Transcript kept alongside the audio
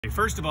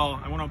First of all,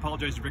 I want to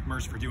apologize to Rick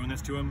Mercer for doing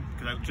this to him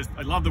because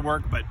I love the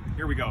work, but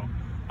here we go.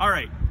 All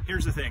right,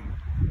 here's the thing.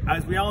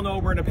 As we all know,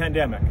 we're in a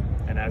pandemic,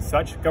 and as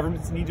such,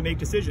 governments need to make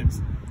decisions,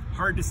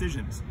 hard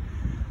decisions.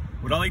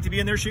 Would I like to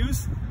be in their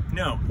shoes?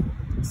 No.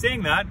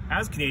 Saying that,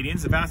 as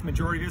Canadians, the vast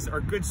majority of us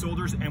are good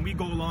soldiers, and we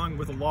go along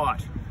with a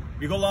lot.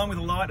 We go along with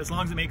a lot as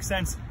long as it makes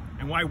sense,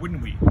 and why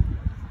wouldn't we?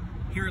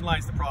 Herein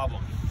lies the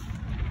problem.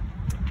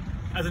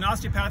 As an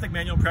osteopathic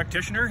manual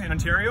practitioner in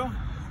Ontario,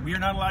 we are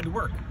not allowed to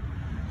work.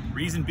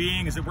 Reason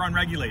being is that we're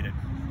unregulated.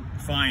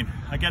 Fine,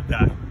 I get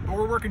that, but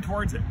we're working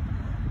towards it.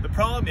 The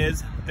problem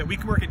is that we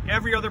can work in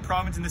every other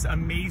province in this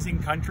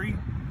amazing country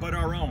but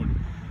our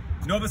own.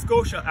 Nova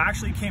Scotia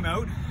actually came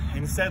out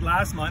and said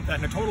last month that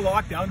in a total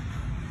lockdown,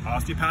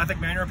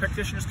 osteopathic manual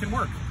practitioners can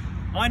work.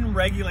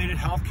 Unregulated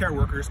healthcare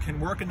workers can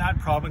work in that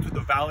province with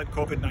a valid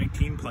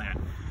COVID-19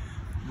 plan,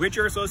 which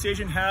our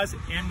association has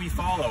and we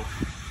follow.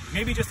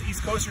 Maybe just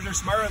East Coasters are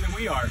smarter than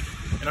we are,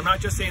 and I'm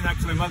not just saying that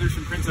because my mother's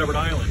from Prince Edward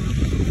Island.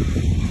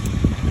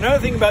 Another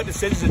thing about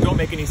decisions that don't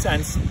make any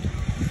sense,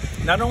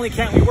 not only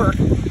can't we work,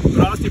 but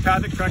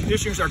osteopathic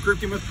practitioners are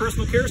grouped in with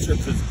personal care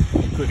services,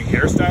 including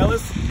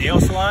hairstylists,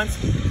 nail salons,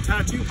 and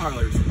tattoo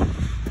parlors.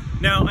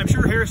 Now, I'm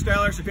sure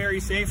hairstylists are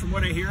very safe from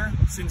what I hear,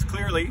 since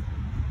clearly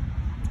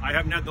I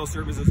haven't had those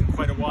services in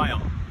quite a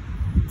while.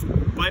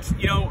 But,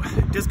 you know,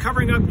 does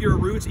covering up your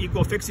roots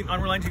equal fixing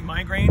unrelenting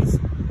migraines?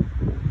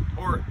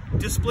 Or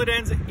does split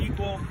ends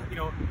equal, you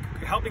know,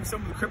 helping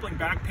someone with crippling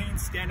back pain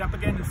stand up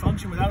again and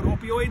function without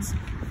opioids?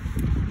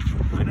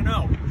 I don't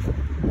know.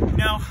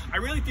 Now, I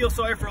really feel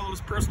sorry for all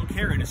those personal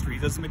care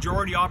industries as the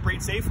majority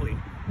operate safely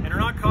and are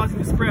not causing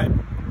the spread.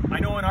 I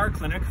know in our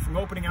clinic, from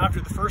opening after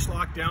the first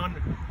lockdown,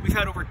 we've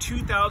had over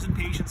 2,000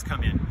 patients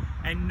come in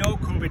and no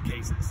COVID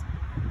cases.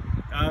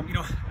 You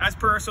know, as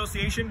per our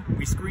association,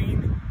 we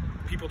screen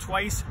people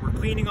twice, we're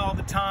cleaning all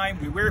the time,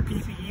 we wear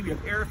PPE, we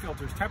have air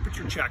filters,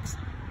 temperature checks,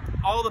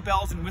 all the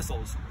bells and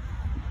whistles,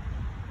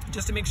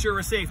 just to make sure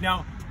we're safe.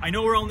 Now, I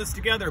know we're all in this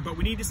together, but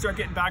we need to start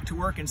getting back to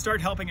work and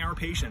start helping our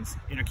patients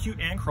in acute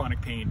and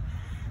chronic pain.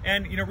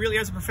 And, you know, really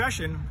as a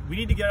profession, we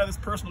need to get out of this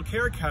personal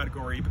care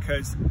category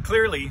because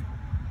clearly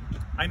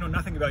I know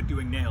nothing about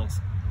doing nails.